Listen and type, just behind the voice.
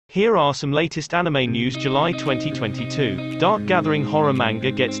Here are some latest anime news July 2022. Dark Gathering horror manga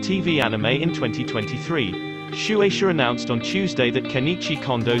gets TV anime in 2023. Shueisha announced on Tuesday that Kenichi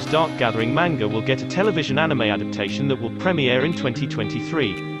Kondo's Dark Gathering manga will get a television anime adaptation that will premiere in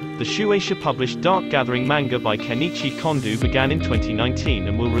 2023. The Shueisha-published Dark Gathering manga by Kenichi Kondo began in 2019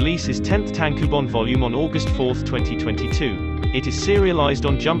 and will release his 10th tankobon volume on August 4, 2022. It is serialized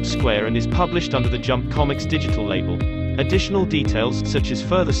on Jump Square and is published under the Jump Comics digital label. Additional details, such as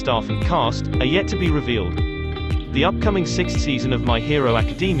further staff and cast, are yet to be revealed. The upcoming 6th season of My Hero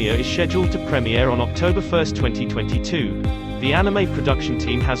Academia is scheduled to premiere on October 1, 2022. The anime production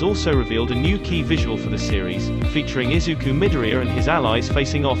team has also revealed a new key visual for the series, featuring Izuku Midoriya and his allies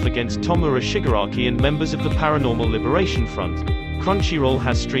facing off against Tomura Shigaraki and members of the Paranormal Liberation Front. Crunchyroll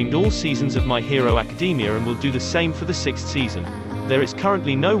has streamed all seasons of My Hero Academia and will do the same for the 6th season. There is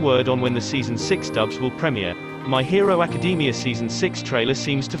currently no word on when the Season 6 dubs will premiere. My Hero Academia Season 6 trailer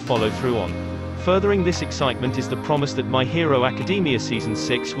seems to follow through on. Furthering this excitement is the promise that My Hero Academia Season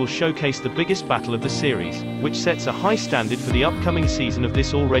 6 will showcase the biggest battle of the series, which sets a high standard for the upcoming season of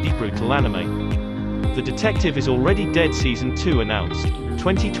this already brutal anime. The Detective is Already Dead Season 2 announced.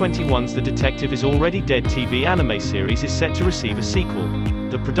 2021's The Detective is Already Dead TV anime series is set to receive a sequel.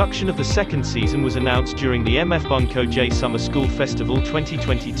 The production of the second season was announced during the MF Bunko J Summer School Festival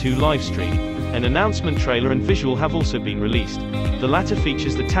 2022 livestream. An announcement trailer and visual have also been released. The latter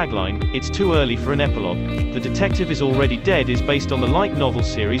features the tagline, "It's too early for an epilogue." The Detective is Already Dead is based on the light novel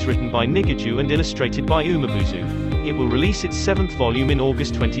series written by Nigaju and illustrated by Umebuzu. It will release its 7th volume in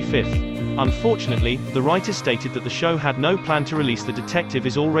August 25th. Unfortunately, the writer stated that the show had no plan to release The Detective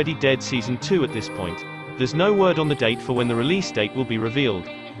is Already Dead Season 2 at this point. There's no word on the date for when the release date will be revealed.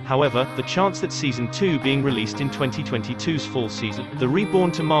 However, the chance that Season 2 being released in 2022's fall season, The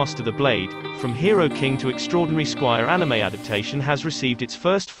Reborn to Master the Blade, From Hero King to Extraordinary Squire anime adaptation has received its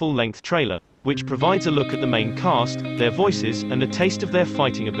first full-length trailer, which provides a look at the main cast, their voices, and a taste of their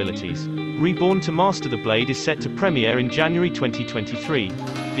fighting abilities. Reborn to Master the Blade is set to premiere in January 2023.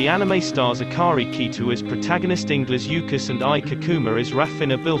 The anime stars Akari Kitu as protagonist Inglis Yukas and Ai Kakuma as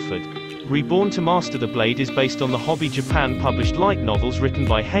Rafina Bilford. Reborn to Master the Blade is based on the Hobby Japan published light novels written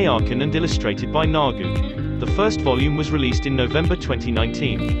by Heiakin and illustrated by Nagu. The first volume was released in November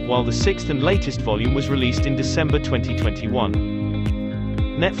 2019, while the 6th and latest volume was released in December 2021.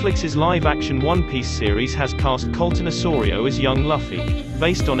 Netflix's live-action One Piece series has cast Colton Osorio as young Luffy.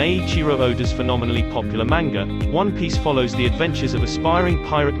 Based on Eiichiro Oda's phenomenally popular manga, One Piece follows the adventures of aspiring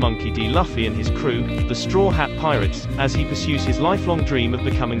pirate Monkey D. Luffy and his crew, the Straw Hat Pirates, as he pursues his lifelong dream of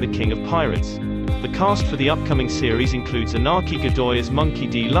becoming the king of pirates. The cast for the upcoming series includes Anaki Godoy as Monkey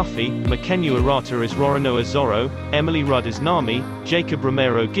D. Luffy, Makenyu Arata as Roronoa Zoro, Emily Rudd as Nami, Jacob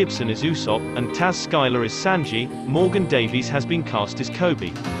Romero Gibson as Usopp, and Taz Skylar as Sanji. Morgan Davies has been cast as Kobe.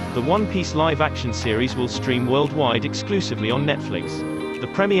 The One Piece live-action series will stream worldwide exclusively on Netflix.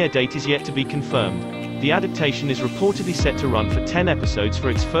 The premiere date is yet to be confirmed. The adaptation is reportedly set to run for 10 episodes for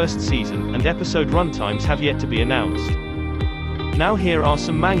its first season, and episode runtimes have yet to be announced. Now here are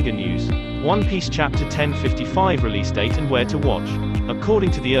some manga news. One Piece Chapter 1055 release date and where to watch.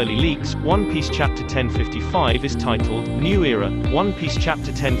 According to the early leaks, One Piece Chapter 1055 is titled, New Era. One Piece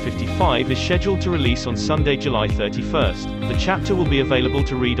Chapter 1055 is scheduled to release on Sunday, July 31st. The chapter will be available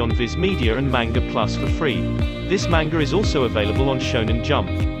to read on Viz Media and Manga Plus for free. This manga is also available on Shonen Jump.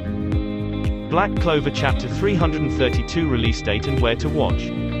 Black Clover Chapter 332 release date and where to watch.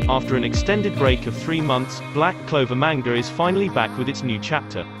 After an extended break of 3 months, Black Clover manga is finally back with its new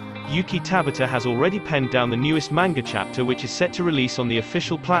chapter. Yuki Tabata has already penned down the newest manga chapter, which is set to release on the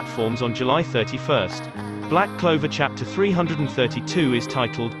official platforms on July 31st. Black Clover Chapter 332 is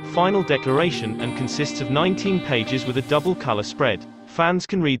titled, Final Declaration, and consists of 19 pages with a double color spread. Fans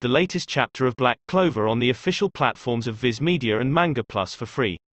can read the latest chapter of Black Clover on the official platforms of Viz Media and Manga Plus for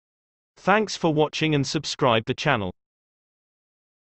free. Thanks for watching and subscribe the channel.